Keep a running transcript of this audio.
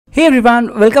Hey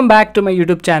everyone, welcome back to my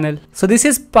YouTube channel. So this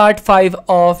is part 5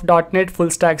 of .NET full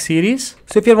stack series.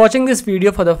 So if you're watching this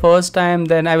video for the first time,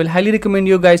 then I will highly recommend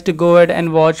you guys to go ahead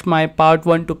and watch my part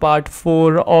 1 to part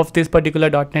 4 of this particular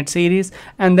 .NET series,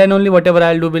 and then only whatever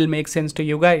I'll do will make sense to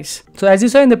you guys. So as you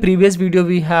saw in the previous video,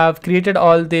 we have created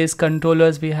all these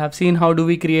controllers. We have seen how do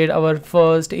we create our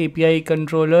first API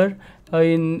controller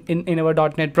in our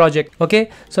 .NET project. Okay,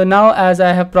 so now as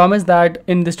I have promised that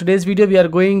in this today's video we are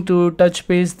going to touch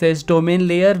base this domain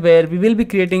layer where we will be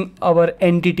creating our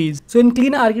entities. So in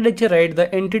CleanArchitecture, right,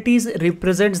 the entities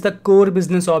represents the core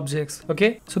business objects.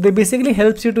 Okay, so they basically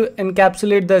helps you to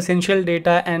encapsulate the essential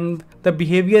data and the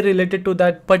behavior related to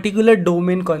that particular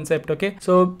domain concept. Okay,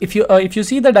 so if you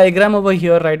see the diagram over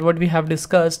here, right, what we have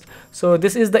discussed, so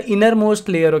this is the innermost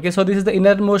layer. Okay, so this is the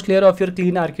innermost layer of your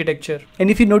CleanArchitecture,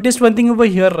 and if you noticed one thing over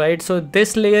here, right, so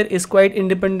this layer is quite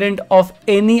independent of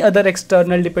any other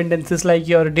external dependencies like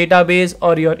your database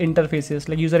or your interfaces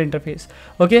like user interface.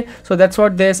 Okay, so that's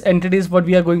what this entity is, what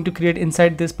we are going to create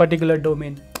inside this particular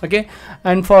domain. Okay,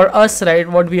 and for us, right,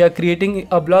 what we are creating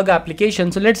a blog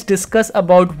application. So let's discuss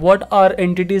about what are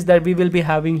entities that we will be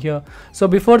having here. So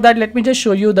before that, let me just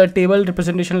show you the table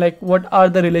representation, like what are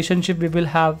the relationship we will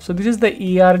have. So this is the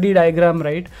ERD diagram,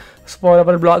 right, for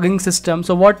our blogging system.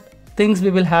 So what things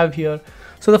we will have here.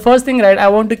 So the first thing, right, I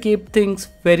want to keep things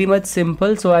very much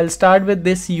simple. So I'll start with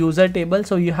this user table.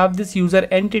 So you have this user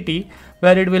entity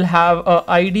where it will have a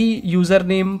ID,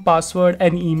 username, password,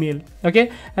 and email.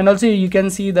 Okay, and also you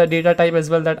can see the data type as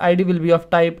well, that ID will be of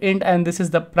type int, and this is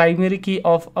the primary key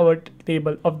of our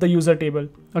table, of the user table.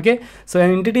 Okay, so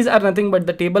entities are nothing but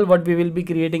the table what we will be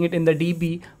creating it in the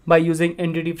DB by using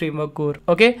entity framework core.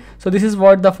 Okay, so this is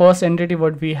what the first entity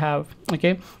what we have.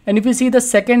 Okay, and if you see the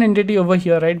second entity over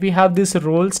here, right, we have this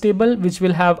roles table which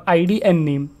will have ID and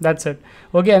name. That's it.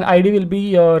 Okay, and ID will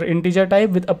be your integer type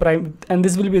with a prime, and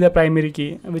this will be the primary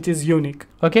key which is unique.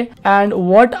 Okay, and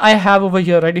what I have over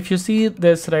here, right, if you see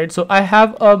this, right, so I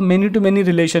have a many to many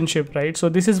relationship, right. So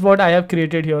this is what I have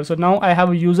created here. So now I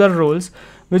have user roles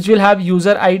which will have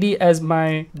user ID as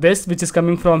my this, which is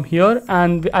coming from here,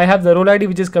 and I have the role ID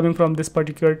which is coming from this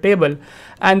particular table,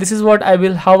 and this is what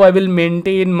how I will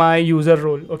maintain my user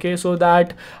role. Okay, so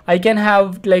that I can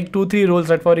have like 2-3 roles,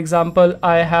 right. For example,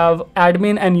 I have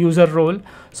admin and user role.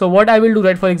 So what I will do,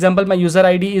 right, for example, my user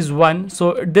ID is 1,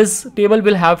 so this table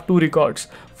will have 2 records.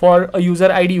 For a user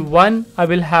ID 1, I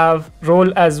will have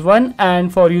role as 1,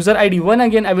 and for user ID 1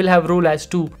 again, I will have role as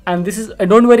 2. And this is,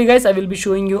 don't worry guys, I will be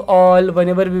showing you all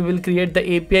whenever we will create the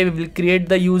API, we will create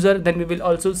the user, then we will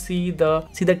also see the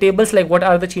tables, like what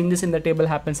are the changes in the table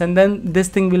happens, and then this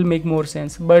thing will make more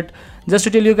sense. But just to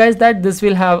tell you guys that this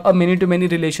will have a many to many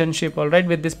relationship, all right,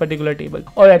 with this particular table.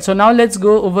 All right, so now let's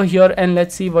go over here and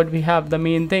let's see what we have. The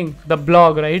main thing, the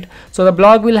blog, right. So the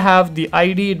blog will have the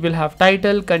ID, it will have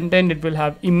title, content, it will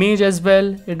have image as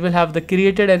well, it will have the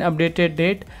created and updated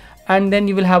date, and then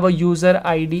you will have a user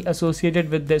ID associated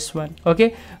with this one.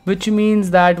 Okay, which means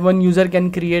that one user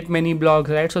can create many blogs,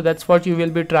 right. So that's what you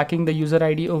will be tracking, the user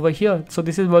ID over here. So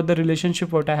this is what the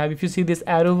relationship what I have. If you see this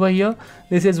arrow over here,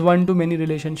 this is one to many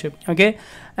relationship. Okay,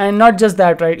 and not just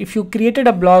that, right, if you created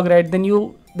a blog, right,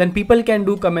 then people can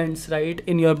do comments, right,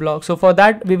 in your blog. So for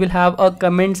that we will have a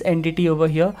comments entity over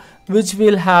here which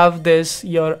will have this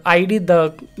your ID,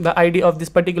 the ID of this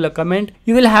particular comment.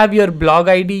 You will have your blog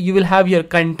ID, you will have your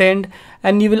content,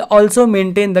 and you will also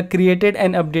maintain the created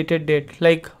and updated date,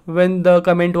 like when the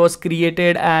comment was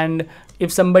created and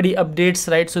if somebody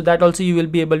updates, right, so that also you will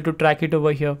be able to track it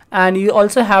over here. And you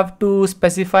also have to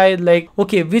specify, like,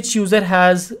 okay, which user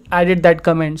has added that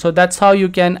comment. So that's how you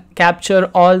can capture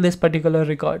all these particular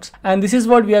records, and this is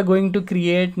what we are going to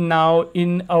create now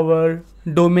in our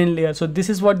domain layer. So this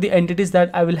is what the entities that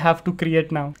I will have to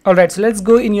create now. All right, so let's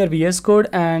go in your VS Code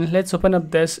and let's open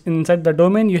up this. Inside the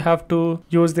domain you have to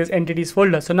use this entities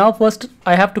folder. So now first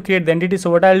I have to create the entity.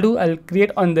 So what I'll do, I'll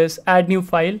create on this add new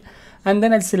file, and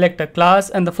then I'll select a class,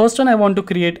 and the first one I want to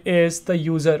create is the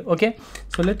user. Okay,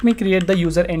 so let me create the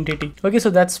user entity. Okay,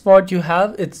 so that's what you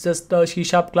have, it's just the C#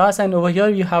 class, and over here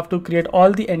you have to create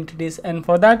all the entities, and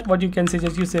for that what you can say,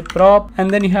 just you say prop, and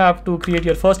then you have to create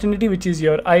your first entity which is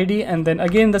your ID, and then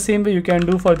again the same way you can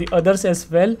do for the others as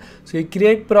well. So you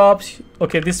create props.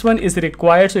 Okay, this one is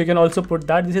required, so you can also put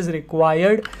that this is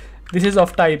required. This is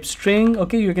of type string.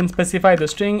 Okay, you can specify the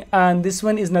string, and this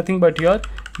one is nothing but your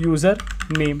user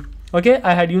name. Okay,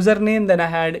 I had username, then I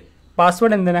had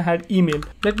password, and then I had email.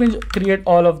 Let me create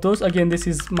all of those. Again, this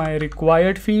is my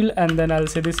required field, and then I'll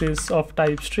say this is of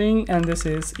type string, and this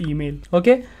is email.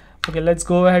 Okay, let's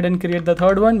go ahead and create the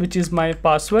third one, which is my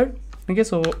password. Okay,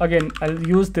 so again I'll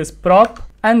use this prop,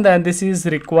 and then this is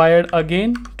required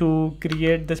again to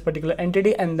create this particular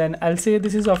entity, and then I'll say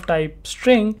this is of type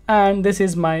string and this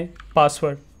is my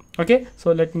password. Okay,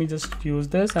 so let me just use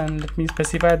this and let me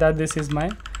specify that this is my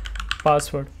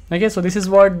password. Okay, so this is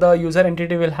what the user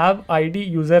entity will have: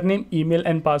 ID, username, email,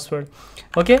 and password.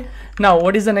 Okay, now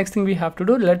what is the next thing we have to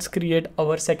do? Let's create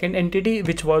our second entity,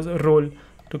 which was role.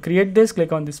 To create this,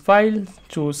 click on this file,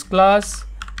 choose class,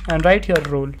 and write here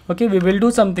role. Okay, we will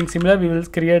do something similar. We will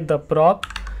create the prop.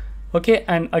 Okay,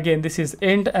 and again this is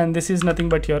int, and this is nothing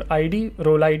but your ID,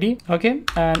 role ID. Okay,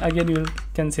 and again you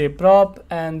can say prop,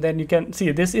 and then you can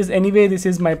see this is anyway, this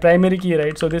is my primary key,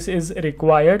 right? So this is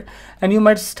required, and you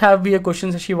must have be a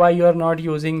question, Sashi, why you are not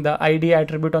using the ID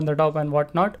attribute on the top and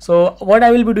whatnot. So what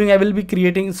I will be doing, I will be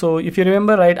creating, so if you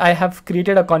remember, right, I have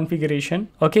created a configuration.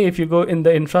 Okay, if you go in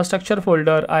the infrastructure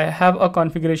folder, I have a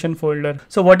configuration folder.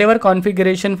 So whatever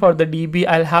configuration for the DB,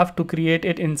 I'll have to create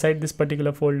it inside this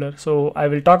particular folder. So I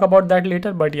will talk about that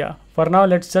later, but yeah, for now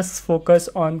let's just focus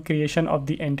on creation of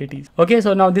the entities. Okay,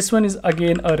 so now this one is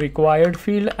again a required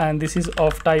field, and this is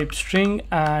of type string,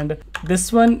 and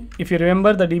this one, if you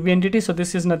remember the DB entity, so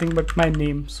this is nothing but my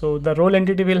name. So the role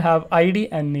entity will have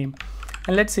ID and name,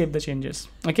 and let's save the changes.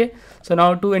 Okay, so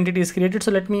now 2 entities created.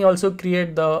 So let me also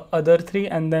create the other 3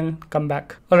 and then come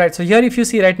back. All right, so here if you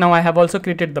see right now, I have also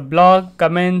created the blog,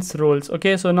 comments, roles.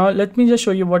 Okay, so now let me just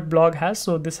show you what blog has.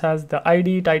 So this has the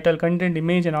ID, title, content,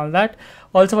 image, and all that.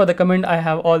 Also for the comment, I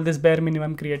have all this bare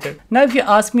minimum created. Now if you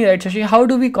ask me, right, Shashi, how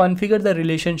do we configure the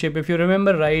relationship? If you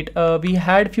remember, right, we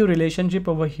had few relationship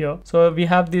over here. So we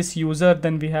have this user,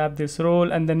 then we have this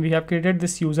role, and then we have created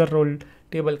this user role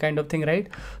table kind of thing, right?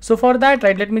 So for that,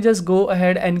 right, let me just go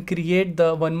ahead and create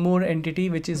the one more entity,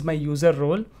 which is my user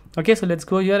role. Okay, so let's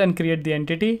go here and create the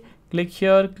entity. Click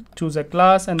here, choose a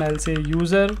class, and I'll say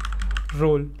user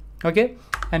role. Okay,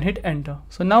 and hit enter.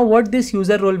 So now what this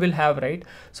user role will have, right?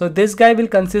 So this guy will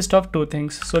consist of 2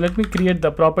 things. So let me create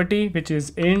the property, which is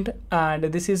int, and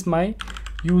this is my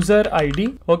user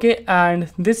ID. Okay,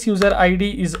 and this user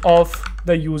ID is of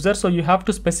the user, so you have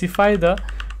to specify the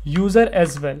user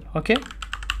as well. Okay,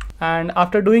 and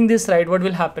after doing this, right, what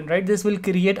will happen, right? This will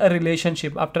create a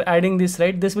relationship. After adding this,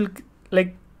 right, this will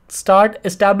like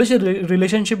establish a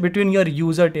relationship between your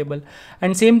user table.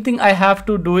 And same thing I have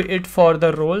to do it for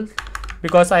the role,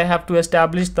 because I have to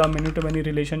establish the many-to-many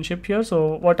relationship here.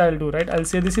 So what I'll do, right, I'll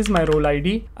say this is my role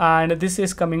ID, and this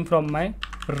is coming from my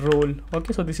role.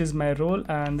 Okay, so this is my role,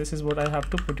 and this is what I have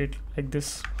to put it like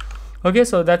this. Okay,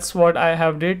 so that's what I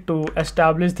have did to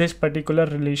establish this particular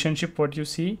relationship, what you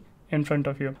see in front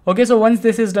of you. Okay, so once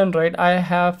this is done, right, I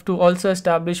have to also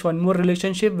establish one more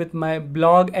relationship with my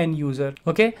blog and user.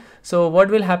 Okay, so what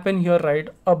will happen here, right,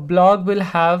 a blog will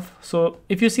have, so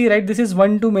if you see, right, this is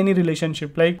one-to-many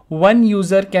relationship, like one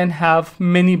user can have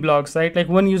many blogs, right, like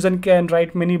one user can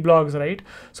write many blogs, right?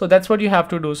 So that's what you have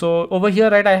to do. So over here,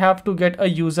 right, I have to get a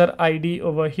user ID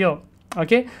over here.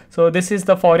 Okay, so this is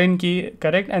the foreign key,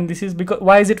 correct? And this is because,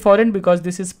 why is it foreign? Because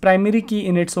this is primary key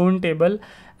in its own table,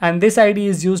 and this ID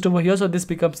is used over here, so this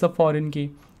becomes the foreign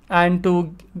key. And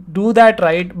to do that,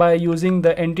 right, by using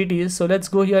the entities, so let's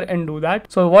go here and do that.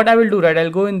 So what I will do, right,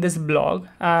 I'll go in this blog,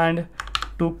 and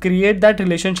to create that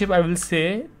relationship, I will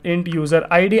say int user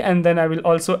ID, and then I will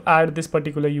also add this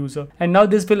particular user, and now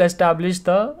this will establish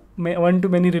the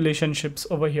one-to-many relationships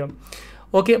over here.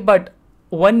 Okay, but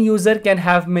one user can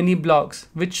have many blogs,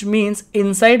 which means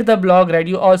inside the blog, right,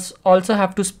 you also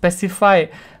have to specify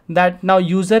that now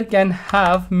user can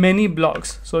have many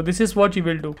blogs. So this is what you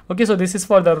will do. Okay, so this is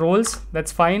for the roles,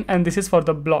 that's fine, and this is for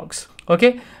the blogs.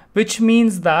 Okay, which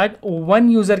means that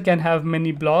one user can have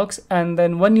many blogs, and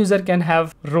then one user can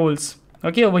have roles.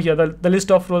 Okay, over here the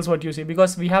list of roles, what you see,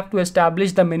 because we have to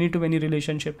establish the many-to-many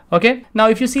relationship. Okay, now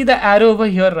if you see the arrow over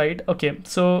here, right, okay,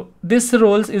 so this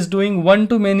roles is doing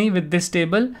one-to-many with this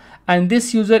table, and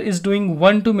this user is doing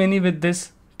one-to-many with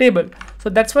this table. So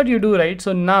that's what you do, right?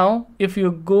 So now if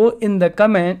you go in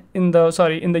the in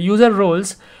the user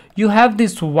roles, you have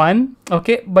this one,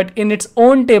 okay, but in its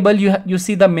own table you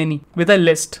see the many with a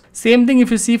list. Same thing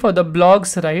if you see for the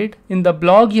blogs, right, in the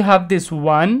blog you have this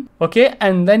one, okay,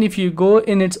 and then if you go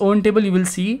in its own table you will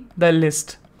see the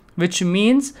list, which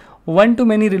means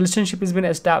one-to-many relationship has been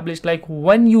established, like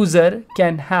one user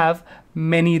can have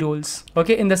many roles.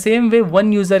 Okay, in the same way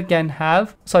one user can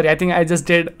have, sorry, I think I just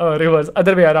did reverse,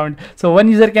 other way around. So one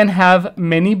user can have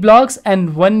many blogs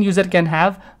and one user can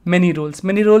have many roles.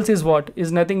 Many roles is what?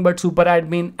 Is nothing but super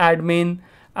admin, admin,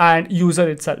 and user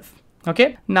itself.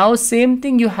 Okay, now same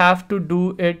thing you have to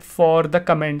do it for the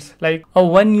comments. Like a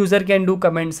one user can do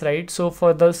comments, right? So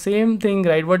for the same thing,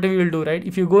 right, what we will do, right,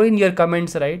 if you go in your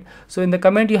comments, right, so in the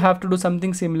comment you have to do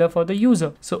something similar for the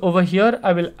user. So over here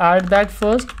I will add that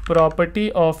first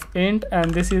property of int,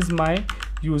 and this is my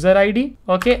user ID.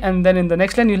 Okay, and then in the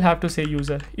next line you'll have to say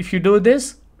user. If you do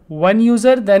this one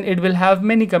user, then it will have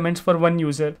many comments for one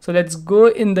user. So let's go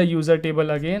in the user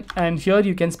table again, and here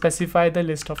you can specify the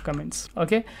list of comments.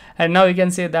 Okay, and now you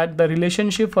can say that the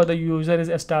relationship for the user is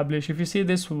established. If you see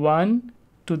this, one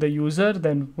to the user,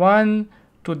 then one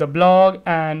to the blog,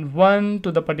 and one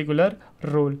to the particular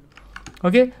role.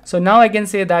 Okay, so now I can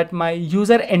say that my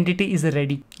user entity is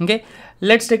ready. Okay,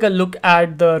 let's take a look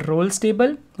at the roles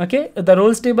table. Okay, the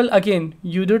roles table, again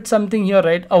you did something here,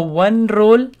 right, a one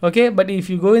role. Okay, but if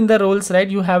you go in the roles, right,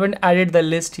 you haven't added the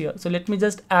list here. So let me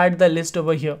just add the list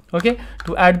over here. Okay,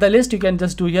 to add the list you can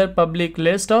just do here public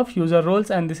list of user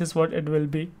roles, and this is what it will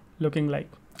be looking like.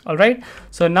 All right,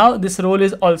 so now this role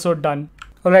is also done.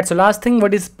 Alright, so last thing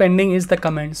what is pending is the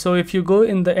comment. So if you go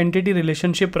in the entity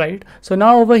relationship, right, so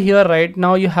now over here, right,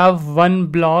 now you have one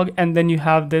blog, and then you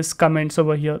have this comments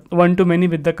over here, one to many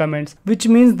with the comments, which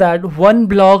means that one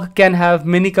blog can have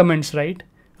many comments, right?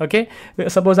 Okay,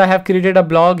 suppose I have created a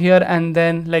blog here, and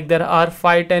then like there are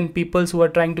 5-10 people who are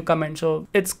trying to comment. So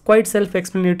it's quite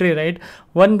self-explanatory, right?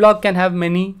 One blog can have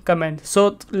many comments.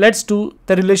 So let's do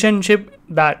the relationship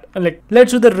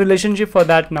let's do the relationship for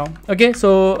that now. Okay,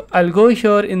 so I'll go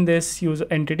here in this user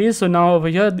entity. So now over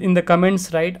here in the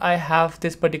comments, right, I have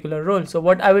this particular role. So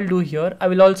what I will do here, I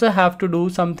will also have to do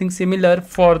something similar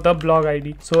for the blog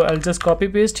ID. So I'll just copy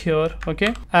paste here.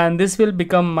 Okay, and this will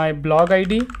become my blog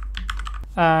ID.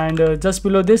 And just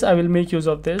below this I will make use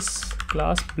of this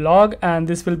class blog, and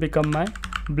this will become my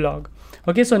blog.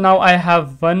 Okay, so now I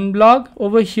have one blog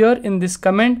over here in this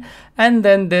comment, and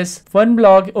then this one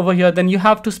blog over here. Then you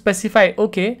have to specify,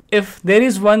 okay, if there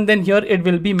is one, then here it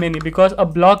will be many, because a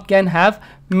blog can have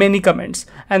many comments,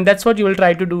 and that's what you will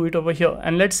try to do it over here.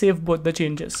 And let's save both the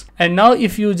changes. And now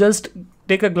if you just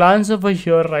take a glance over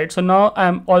here, right, so now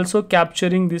I'm also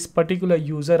capturing this particular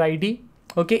user ID.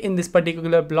 Okay, in this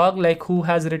particular blog, like who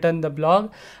has written the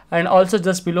blog, and also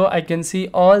just below I can see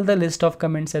all the list of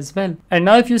comments as well. And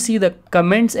now if you see the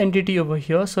comments entity over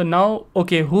here, so now,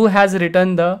 okay, who has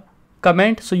written the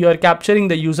comment, so you are capturing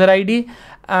the user ID,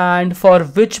 and for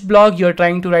which blog you're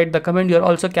trying to write the comment, you're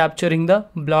also capturing the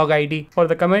blog ID for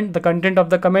the comment, the content of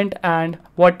the comment, and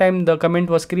what time the comment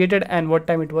was created and what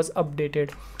time it was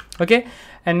updated. Okay,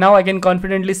 and now I can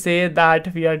confidently say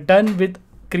that we are done with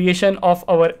creation of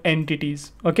our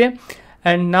entities. Okay,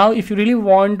 and now if you really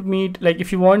want me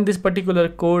if you want this particular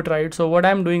code, right, so what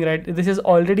I'm doing, right, this is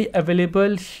already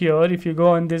available here. If you go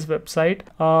on this website,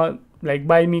 like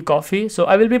buy me coffee, so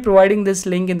I will be providing this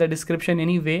link in the description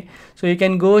anyway, so you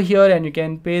can go here and you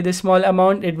can pay this small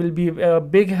amount. It will be a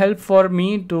big help for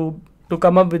me to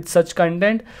come up with such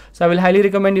content. So I will highly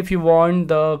recommend, if you want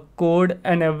the code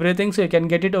and everything, so you can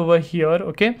get it over here.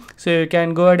 Okay, so you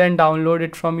can go ahead and download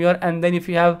it from here, and then if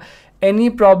you have any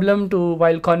problem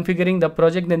while configuring the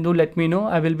project, then do let me know.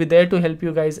 I will be there to help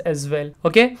you guys as well.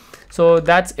 Okay, so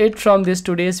that's it from this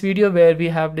today's video, where we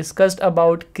have discussed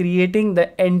about creating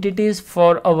the entities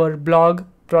for our blog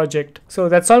project. So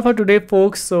that's all for today,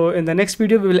 folks. So in the next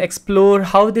video we will explore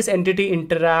how this entity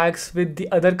interacts with the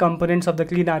other components of the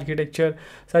clean architecture,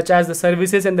 such as the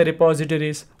services and the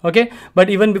repositories. Okay, but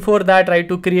even before that, right,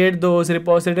 to create those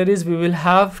repositories, we will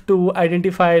have to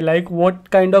identify like what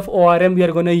kind of ORM we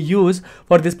are going to use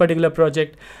for this particular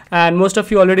project. And most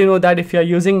of you already know that if you are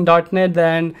using .NET,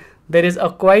 then there is a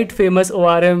quite famous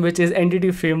ORM, which is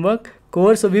Entity Framework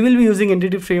Core. So we will be using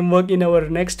Entity Framework in our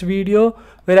next video,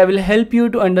 where I will help you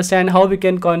to understand how we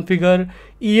can configure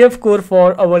EF Core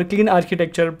for our clean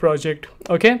architecture project.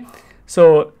 Okay,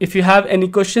 so if you have any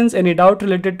questions, any doubt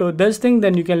related to this thing,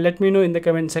 then you can let me know in the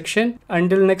comment section.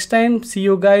 Until next time, see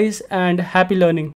you guys and happy learning.